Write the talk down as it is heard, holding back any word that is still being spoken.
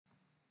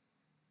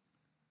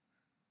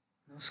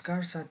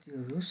नमस्कार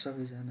साथीहरू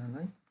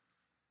सबैजनालाई।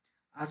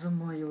 आज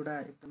म एउटा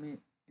एकदमै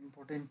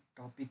इम्पोर्टेन्ट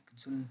टपिक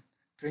जुन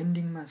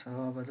ट्रेन्डिङमा छ,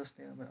 अब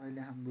जस्तै अब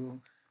अहिले हाम्रो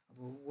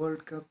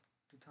वर्ल्ड कप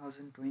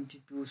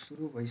 2022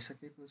 सुरु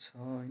भइसकेको छ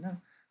होइन।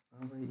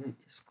 अब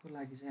यसको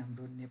लागि चाहिँ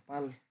हाम्रो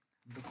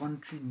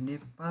कन्ट्री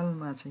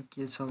नेपालमा चाहिँ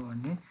के छ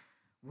भने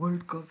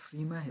वर्ल्ड कप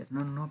फ्रीमा हेर्न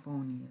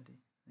नपाउने अरे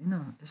होइन,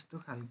 यस्तो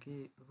खालके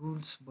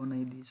रुल्स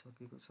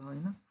बनाइदिइसकेको छ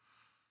होइन।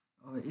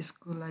 अब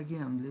यसको लागि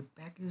हामीले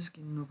प्याकेज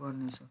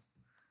किन्नुपर्ने छ।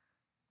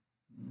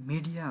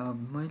 मिडिया हब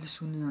मैले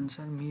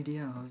सुनेअनुसार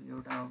मिडिया हब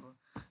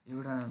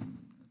एउटा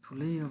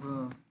ठुलै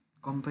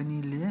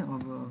कम्पनीले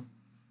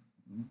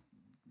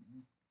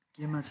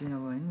केमा चाहिँ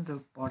होइन त्यो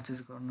पर्चेस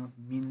गर्न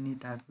मिल्ने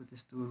टाइपको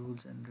त्यस्तो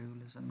रुल्स एन्ड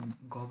रेगुलेसन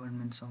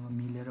गभर्मेन्टसँग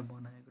मिलेर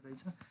बनाएको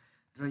रहेछ।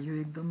 र यो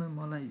एकदमै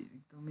मलाई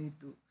एकदमै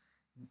त्यो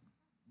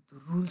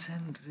रुल्स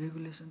एन्ड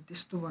रेगुलेसन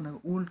त्यस्तो बनाएको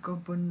वर्ल्ड कप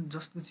पनि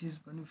जस्तो चिज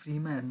पनि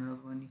फ्रीमा हेर्न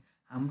नपाउने।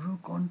 हाम्रो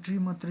कन्ट्री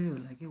मात्रै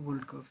होला कि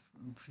वर्ल्ड कप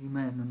फ्रीमा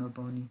हेर्न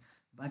नपाउने,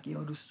 बाँकी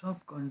अरू सब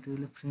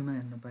कन्ट्रीले फ्रीमा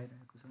हेर्न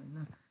पाइरहेको छ होइन।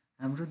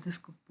 हाम्रो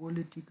देशको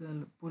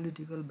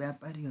पोलिटिकल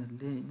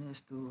व्यापारीहरूले होइन,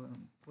 यस्तो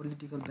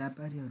पोलिटिकल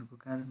व्यापारीहरूको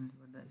कारणले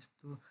गर्दा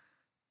यस्तो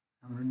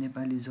हाम्रो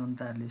नेपाली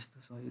जनताहरूले यस्तो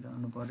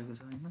सहिरहनु परेको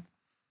छ होइन।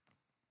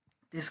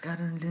 त्यस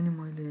कारणले नि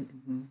मैले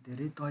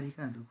धेरै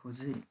तरिकाहरू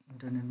खोजेँ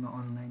इन्टरनेटमा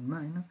अनलाइनमा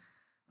होइन।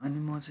 अनि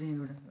म चाहिँ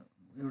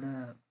एउटा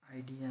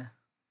आइडिया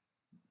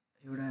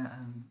एउटा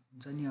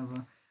हुन्छ नि, अब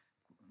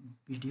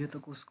भिडियो त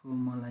कसको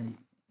मलाई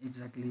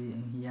एक्ज्याक्टली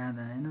याद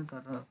आएन,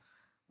 तर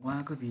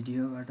उहाँको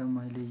भिडियोबाट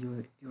मैले यो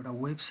एउटा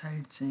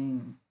वेबसाइट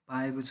चाहिँ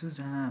पाएको छु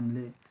जहाँ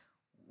हामीले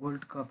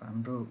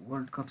हाम्रो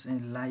वर्ल्ड कप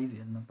चाहिँ लाइभ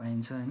हेर्न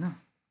पाइन्छ होइन,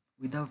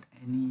 विदाउट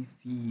एनी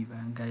फी।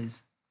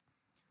 गाइज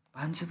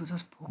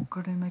 550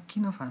 फोक्कटैमा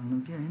किन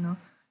फाल्नु कि होइन,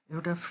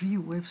 एउटा फ्री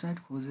वेबसाइट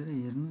खोजेर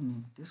हेर्नु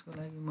नि। त्यसको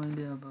लागि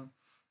मैले अब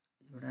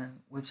एउटा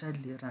वेबसाइट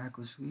लिएर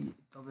आएको छु।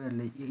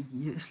 तपाईँहरूले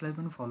यसलाई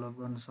पनि फलोअप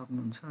गर्न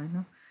सक्नुहुन्छ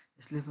होइन।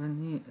 यसले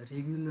पनि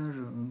रेगुलर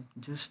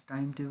जस्ट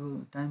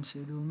टाइम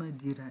सेड्युलमै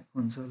दिइरहेको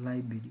हुन्छ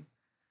लाइभ भिडियो।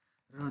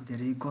 र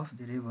धेरै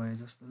भयो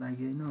जस्तो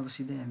लाग्यो होइन। अब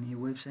सिधै हामी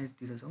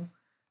वेबसाइटतिर जाउँ।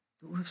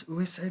 त्यो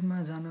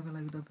वेबसाइटमा जानको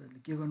लागि तपाईँहरूले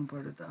के गर्नु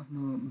पर्यो त,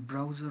 आफ्नो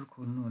ब्राउजर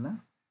खोल्नु होला।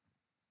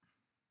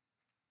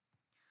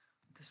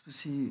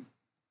 त्यसपछि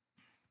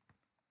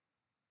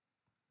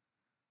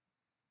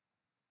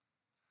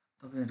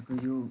तपाईँहरूको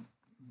यो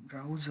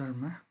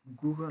ब्राउजरमा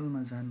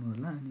गुगलमा जानु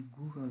होला। अनि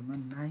गुगलमा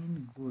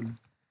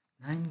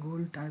 9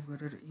 गोल टाइप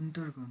गरेर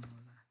इन्टर गर्नु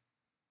होला।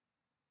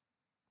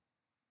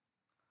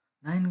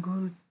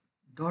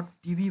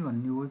 9goal.tv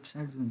भन्ने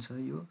वेबसाइट जुन छ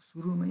यो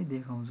सुरुमै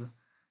देखाउँछ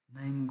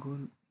 9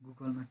 गोल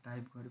गुगलमा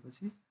टाइप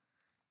गरेपछि।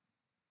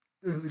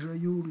 र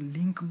यो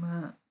लिङ्कमा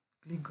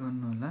क्लिक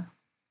गर्नु होला।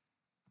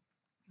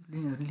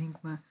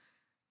 लिङ्कमा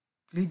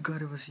क्लिक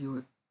गरेपछि यो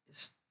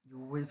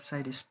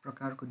वेबसाइट यस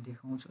प्रकारको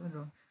देखाउँछ।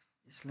 र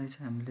यसलाई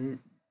चाहिँ हामीले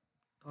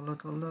तल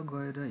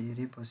गएर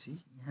हेरेपछि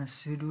यहाँ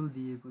सेड्युल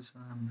दिएको छ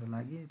हाम्रो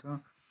लागि। र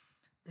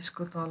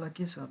यसको तल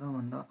के छ त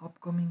भन्दा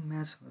अपकमिङ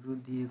म्याचहरू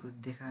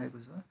देखाएको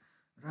छ।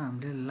 र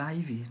हामीले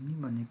लाइभ हेर्ने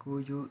भनेको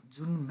यो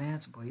जुन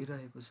म्याच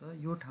भइरहेको छ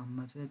यो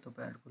ठाउँमा चाहिँ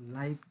तपाईँहरूको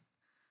लाइभ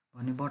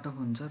भन्ने बटन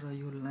हुन्छ। र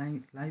यो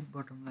लाइभ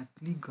बटनलाई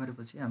क्लिक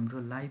गरेपछि हाम्रो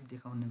लाइभ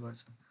देखाउने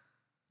गर्छ।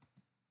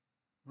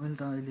 मैले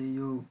त अहिले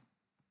यो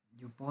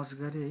पज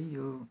गरेँ है,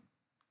 यो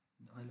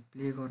अहिले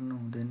प्ले गर्नु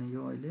हुँदैन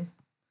यो अहिले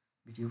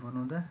भिडियो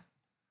बनाउँदा।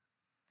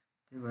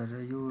 त्यही भएर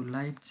यो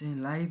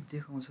लाइभ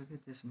देखाउँछ कि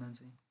त्यसमा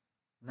चाहिँ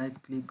लाइभ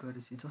क्लिक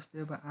गरेपछि, जस्तै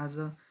अब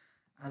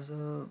आज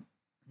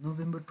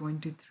नोभेम्बर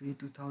 23,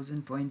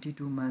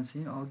 2022मा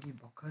चाहिँ अघि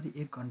भर्खरै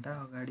 1 घन्टा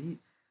अगाडि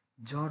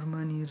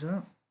जर्मनी र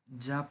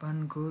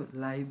जापानको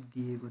लाइभ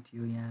दिएको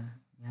थियो।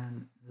 यहाँ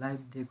लाइभ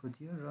दिएको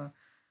थियो।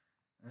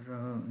 र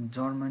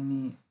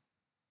जर्मनी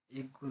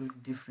 1 गोल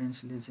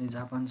डिफ्रेन्सले चाहिँ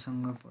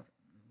जापानसँग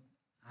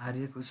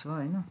हारेको छ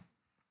होइन।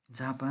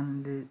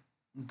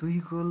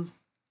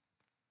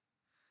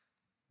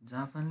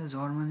 जापानले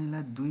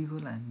जर्मनीलाई 2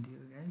 गोल हानिदियो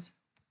गाइज।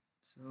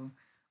 सो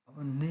अब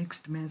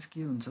नेक्स्ट म्याच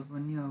के हुन्छ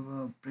पनि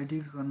अब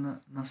प्रेडिक्ट गर्न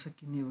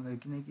नसकिने भयो,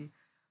 किनकि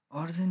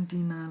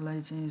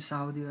अर्जेन्टिनालाई चाहिँ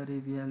साउदी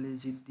अरेबियाले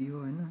जित्दियो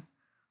होइन।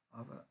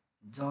 अब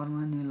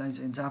जर्मनीलाई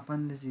चाहिँ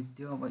जापानले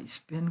जित्दियो। अब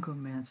स्पेनको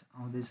म्याच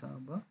आउँदैछ।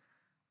 अब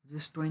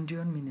जस्ट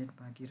 21 मिनट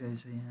बाँकी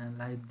रहेछ यहाँ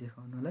लाइभ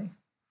देखाउनलाई।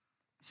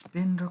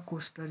 स्पेन र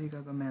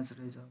कोस्टारिकाको म्याच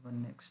रहेछ अब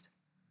नेक्स्ट।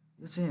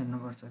 यो चाहिँ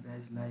हेर्नुपर्छ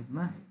गाइज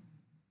लाइभमा।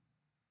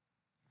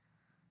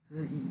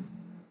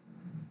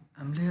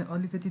 हामीले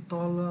अलिकति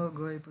तल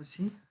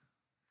गएपछि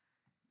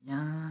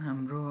यहाँ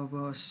हाम्रो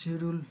अब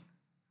सेड्युल,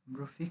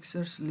 हाम्रो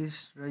फिक्चर्स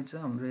लिस्ट रहेछ।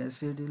 हाम्रो यहाँ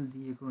सेड्युल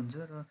दिएको हुन्छ।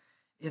 र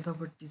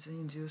यतापट्टि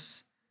चाहिँ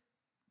जस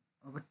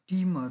अब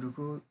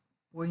टिमहरूको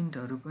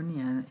पोइन्टहरू पनि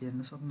यहाँ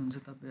हेर्न सक्नुहुन्छ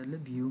तपाईँहरूले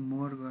भ्यू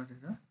मोर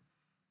गरेर।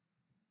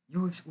 यो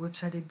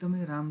वेबसाइट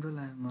एकदमै राम्रो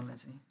लाग्यो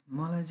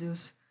मलाई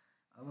जस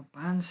अब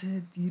 500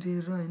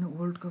 तिरेर होइन,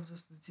 वर्ल्ड कप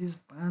जस्तो चिज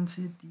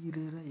 500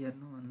 तिरेर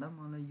हेर्नुभन्दा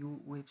मलाई यो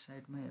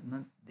वेबसाइटमा हेर्न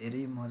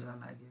धेरै मजा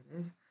लाग्यो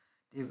है।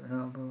 त्यही भएर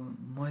अब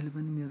मैले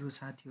पनि मेरो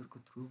साथीहरूको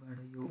थ्रुबाट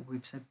यो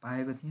वेबसाइट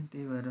पाएको थिएँ।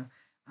 त्यही भएर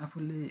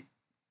आफूले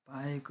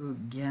पाएको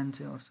ज्ञान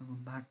चाहिँ अरूसँग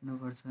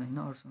बाँड्नुपर्छ होइन,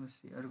 अरूसँग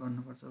सेयर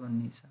गर्नुपर्छ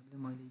भन्ने हिसाबले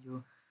मैले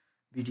यो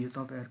भिडियो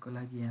तपाईँहरूको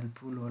लागि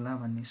हेल्पफुल होला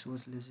भन्ने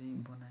सोचले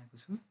चाहिँ बनाएको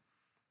छु।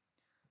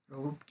 र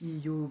होप कि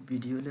यो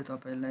भिडियोले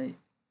तपाईँलाई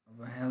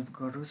अब हेल्प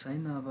गरोस्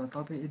होइन। अब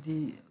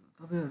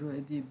तपाईँहरू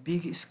यदि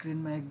बिग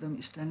स्क्रिनमा एकदम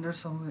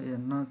स्ट्यान्डर्डसँग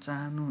हेर्न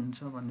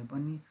चाहनुहुन्छ भने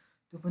पनि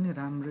त्यो पनि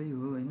राम्रै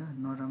हो होइन,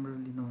 नराम्रो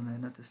लिनु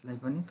हुँदैन त्यसलाई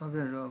पनि।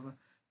 तपाईँहरू अब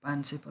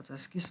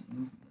 550 कि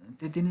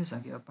त्यति नै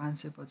छ कि अब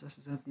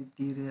 550 जति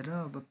तिरेर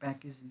अब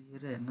प्याकेज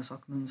लिएर हेर्न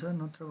सक्नुहुन्छ।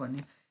 नत्र भने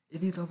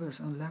यदि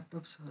तपाईँहरूसँग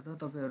ल्यापटप छ र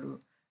तपाईँहरू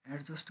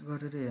एडजस्ट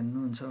गरेर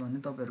हेर्नुहुन्छ भने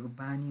तपाईँहरूको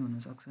बानी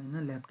हुनसक्छ होइन,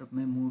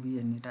 ल्यापटपमै मुभी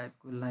हेर्ने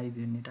टाइपको, लाइभ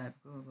हेर्ने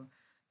टाइपको। अब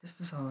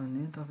त्यस्तो छ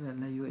भने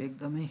तपाईँहरूलाई यो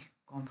एकदमै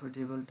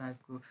कम्फोर्टेबल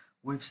टाइपको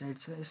वेबसाइट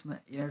छ। यसमा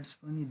एड्स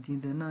पनि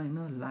दिँदैन होइन,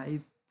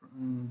 लाइभ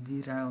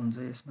दिइरहेको हुन्छ।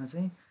 यसमा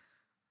चाहिँ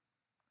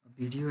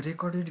भिडियो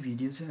रेकर्डेड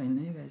भिडियो चाहिँ होइन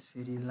है गाइस,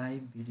 फेरि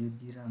लाइभ भिडियो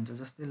दिइरहेको हुन्छ।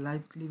 जस्तै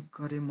लाइभ क्लिक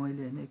गरेँ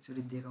मैले होइन,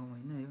 एकचोटि देखाउँ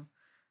होइन, यो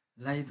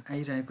लाइभ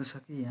आइरहेको छ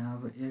कि यहाँ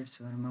अब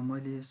एड्सहरूमा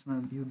मैले यसमा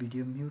यो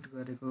भिडियो म्युट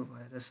गरेको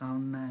भएर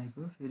साउन्ड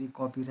नआएको, फेरि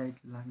कपिराइट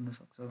लाग्न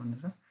सक्छ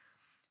भनेर।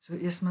 सो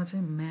यसमा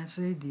चाहिँ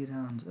म्याचै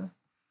दिइरहेको हुन्छ।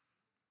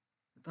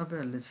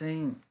 तपाईँहरूले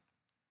चाहिँ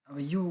अब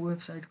यो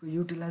वेबसाइटको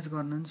युटिलाइज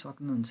गर्न पनि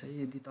सक्नुहुन्छ है।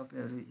 यदि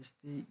तपाईँहरू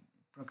यस्तै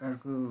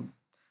प्रकारको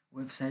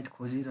वेबसाइट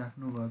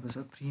खोजिराख्नु भएको छ,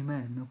 फ्रीमा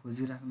हेर्न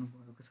खोजिराख्नु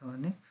भएको छ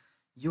भने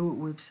यो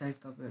वेबसाइट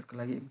तपाईँहरूको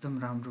लागि एकदम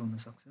राम्रो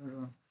हुनसक्छ।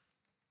 र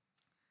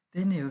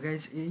त्यही नै हो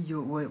गाइज।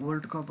 यो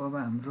वर्ल्ड कप अब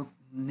हाम्रो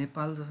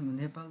नेपाल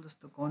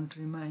जस्तो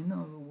कन्ट्रीमा होइन,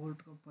 अब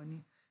वर्ल्ड कप पनि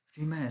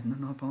फ्रीमा हेर्न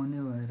नपाउने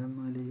भएर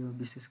मैले यो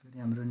विशेष गरी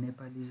हाम्रो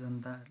नेपाली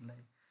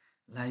जनताहरूलाई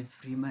लाइभ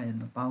फ्रीमा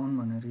हेर्न पाउन्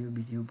भनेर यो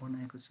भिडियो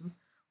बनाएको छु।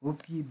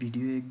 होप कि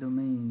भिडियो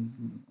एकदमै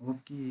होप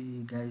कि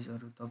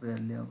गाइजहरू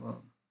तपाईँहरूले अब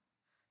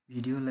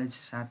भिडियोलाई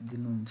चाहिँ साथ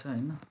दिनुहुन्छ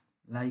होइन,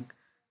 लाइक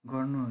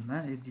गर्नु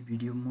होला यदि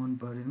भिडियो मन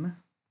परेमा।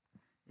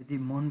 यदि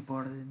मन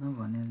पर्दैन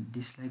भने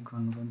डिसलाइक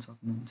गर्नु पनि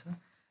सक्नुहुन्छ।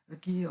 र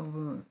के अब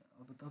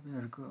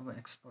तपाईँहरूको अब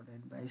एक्सपर्ट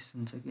एडभाइस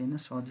हुन्छ कि होइन,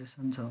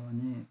 सजेसन छ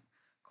भने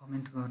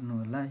कमेन्ट गर्नु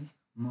होला है,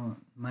 म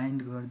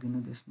माइन्ड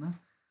गर्दिनँ त्यसमा।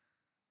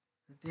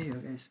 त्यही हो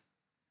गाइस।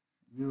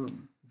 यो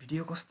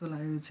भिडियो कस्तो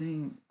लाग्यो चाहिँ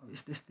अब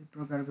यस्तै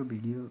प्रकारको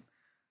भिडियो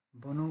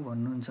बनाऊ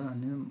भन्नुहुन्छ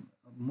भने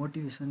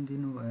मोटिभेसन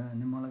दिनुभयो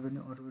भने मलाई पनि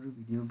अरू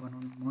भिडियो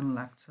बनाउनु मन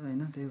लाग्छ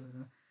होइन। त्यही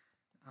भएर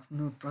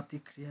आफ्नो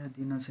प्रतिक्रिया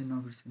दिन चाहिँ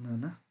नबिर्सिनु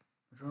होला।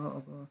 र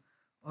अब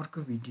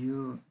अर्को भिडियो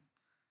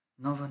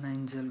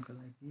नबनाइन्जेलको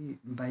लागि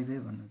बाई बाई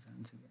भन्न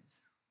चाहन्छु गाइस।